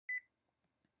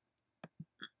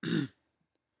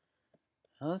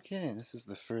Okay, this is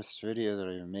the first video that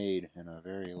I've made in a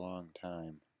very long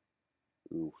time.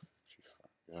 Ooh,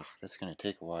 ugh, that's gonna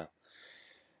take a while.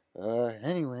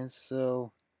 Anyways,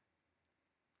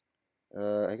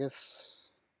 I guess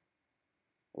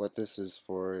what this is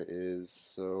for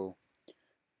is,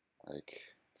 like,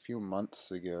 a few months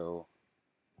ago,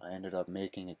 I ended up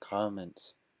making a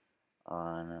comment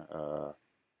on,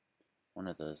 one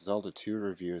of the Zelda 2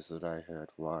 reviews that I had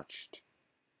watched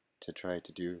to try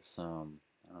to do some,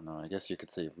 I don't know, I guess you could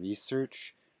say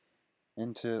research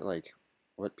into like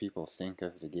what people think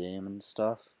of the game and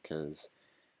stuff, because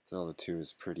Zelda 2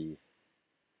 is pretty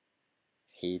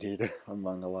hated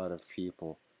among a lot of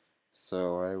people.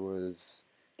 So I was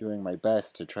doing my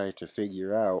best to try to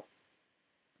figure out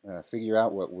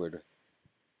what would,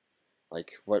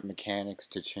 like, what mechanics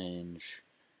to change.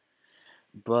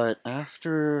 But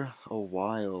after a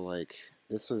while, like,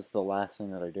 this was the last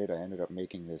thing that I did. I ended up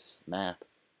making this map.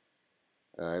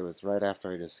 It was right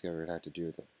after I discovered how to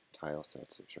do the tile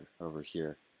sets, which are over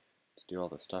here, to do all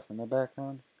the stuff in the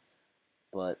background.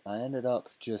 But I ended up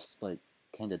just like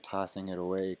kind of tossing it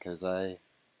away because I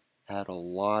had a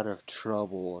lot of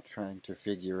trouble trying to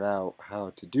figure out how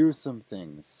to do some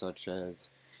things, such as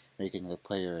making the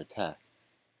player attack.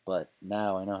 But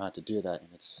now I know how to do that, and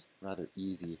it's rather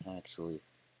easy, actually.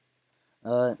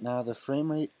 Now the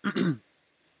frame rate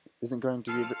isn't going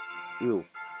to be... Ooh,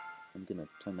 I'm gonna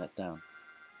turn that down.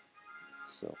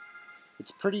 So,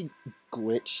 it's pretty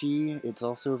glitchy. It's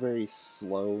also very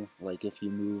slow. Like, if you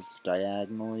move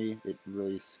diagonally, it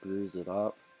really screws it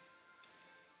up.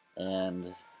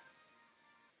 And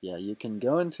yeah, you can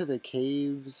go into the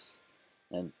caves,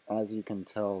 and as you can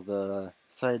tell, the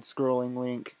side-scrolling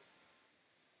Link,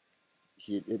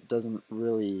 it doesn't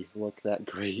really look that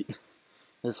great.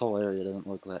 This whole area doesn't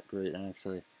look that great,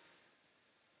 actually.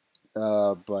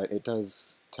 But it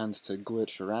tends to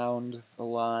glitch around a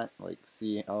lot. Like,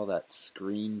 see all that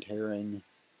screen tearing.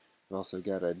 You also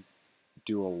gotta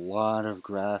do a lot of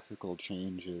graphical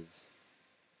changes.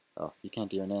 Oh, you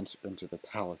can't even enter the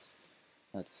palace.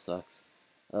 That sucks.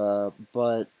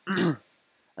 But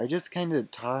I just kind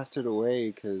of tossed it away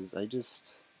because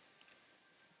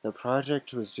the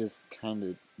project was just kind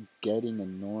of getting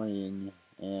annoying,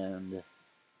 and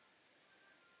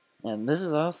this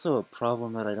is also a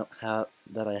problem that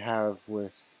I have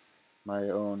with my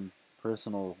own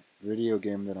personal video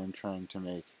game that I'm trying to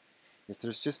make. Is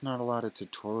there's just not a lot of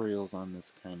tutorials on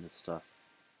this kind of stuff.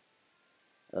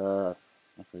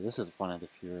 Actually, this is one of the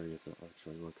few areas that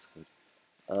actually looks good.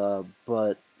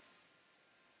 But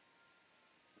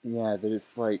yeah,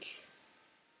 there's like,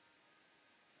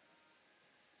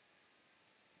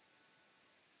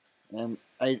 and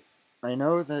I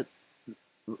know that,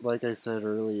 like I said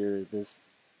earlier,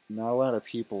 not a lot of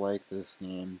people like this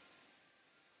game,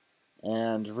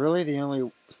 and really the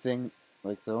only thing,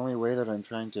 like the only way that I'm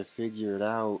trying to figure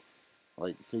out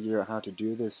how to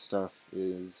do this stuff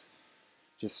is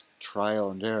just trial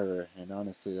and error, and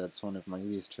honestly, that's one of my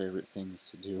least favorite things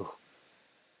to do.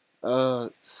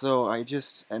 So I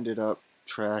just ended up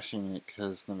trashing it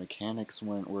because the mechanics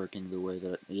weren't working the way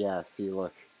that, yeah, see,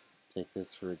 look, take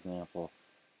this for example.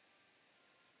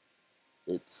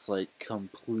 It's like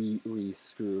completely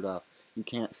screwed up. You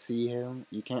can't see him,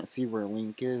 you can't see where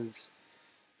Link is.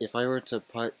 If I were to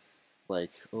put,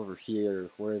 like, over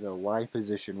here where the Y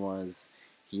position was,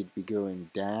 he'd be going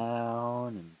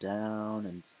down and down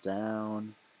and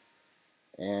down.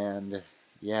 And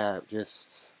yeah,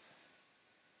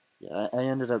 I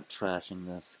ended up trashing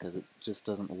this because it just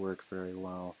doesn't work very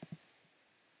well.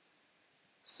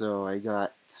 So I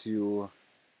got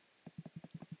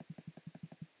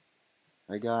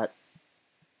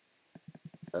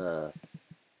uh,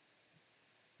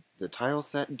 the tile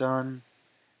set done,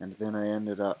 and then I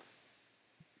ended up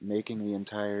making the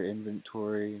entire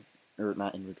inventory, or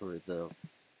not inventory though.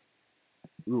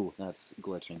 Ooh, that's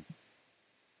glitching.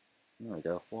 There we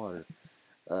go, water.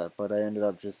 But I ended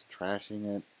up just trashing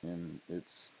it, and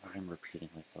I'm repeating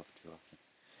myself too often.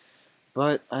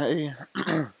 But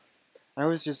I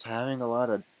was just having a lot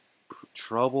of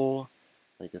trouble,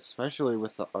 like especially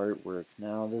with the artwork.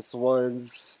 Now this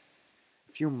was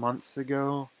a few months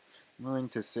ago. I'm willing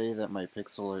to say that my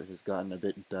pixel art has gotten a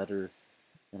bit better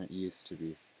than it used to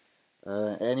be.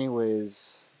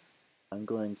 Anyways, I'm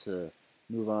going to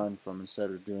move on from, instead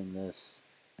of doing this,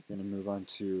 I'm going to move on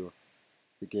to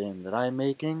the game that I'm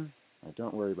making.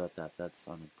 Don't worry about that, that's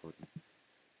unimportant.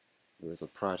 It was a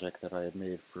project that I had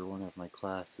made for one of my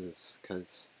classes,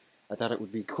 because I thought it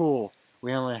would be cool.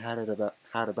 We only had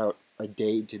about a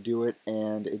day to do it,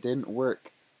 and it didn't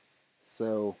work.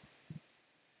 So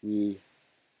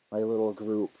my little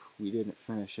group, we didn't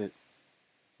finish it.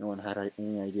 no one had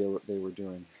any idea what they were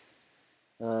doing.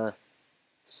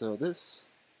 So this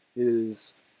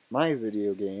is my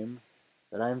video game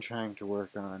that I'm trying to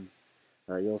work on.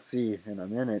 You'll see in a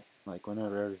minute, like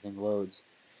whenever everything loads.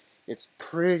 It's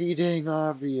pretty dang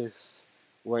obvious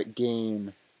what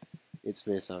game it's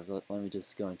based off. Let me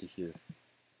just go into here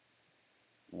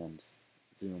and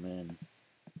zoom in.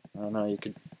 I don't know, you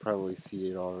could probably see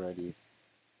it already.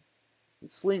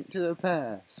 It's Link to the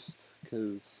Past,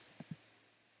 because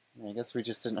I guess we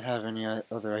just didn't have any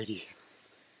other ideas.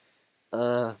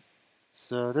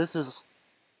 So this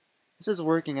is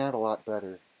working out a lot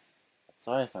better.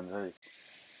 Sorry if I'm very...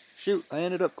 Shoot, I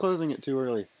ended up closing it too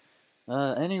early.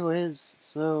 Anyways,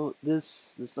 so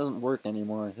this doesn't work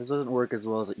anymore. This doesn't work as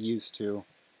well as it used to.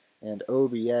 And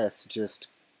OBS just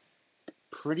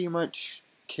pretty much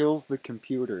kills the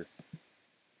computer.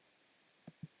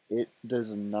 It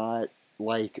does not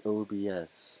like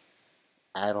OBS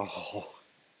at all.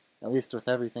 At least with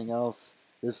everything else,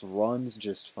 this runs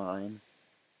just fine.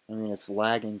 I mean, it's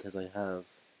lagging because I have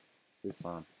this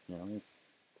on. Yeah, let me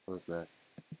close that.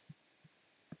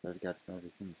 So I've got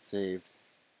everything saved.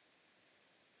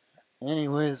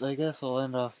 Anyways, I guess I'll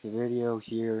end off the video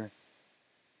here,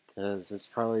 because it's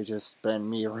probably just been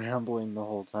me rambling the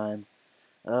whole time.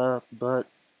 But,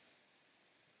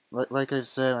 like I've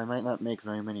said, I might not make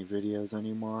very many videos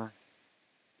anymore.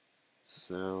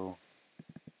 So,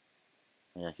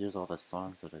 yeah, here's all the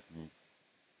songs that I've made.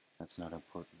 That's not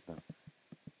important,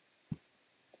 though.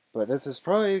 But this is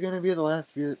probably going to be the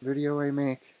last video I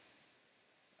make.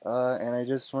 And I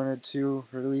just wanted to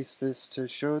release this to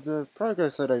show the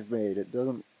progress that I've made.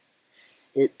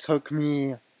 It took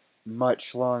me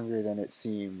much longer than it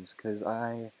seems, because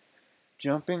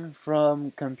jumping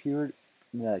from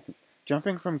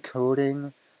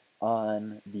coding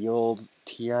on the old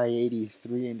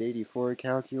TI-83 and 84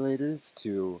 calculators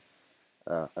to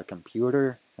a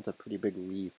computer, that's a pretty big leap.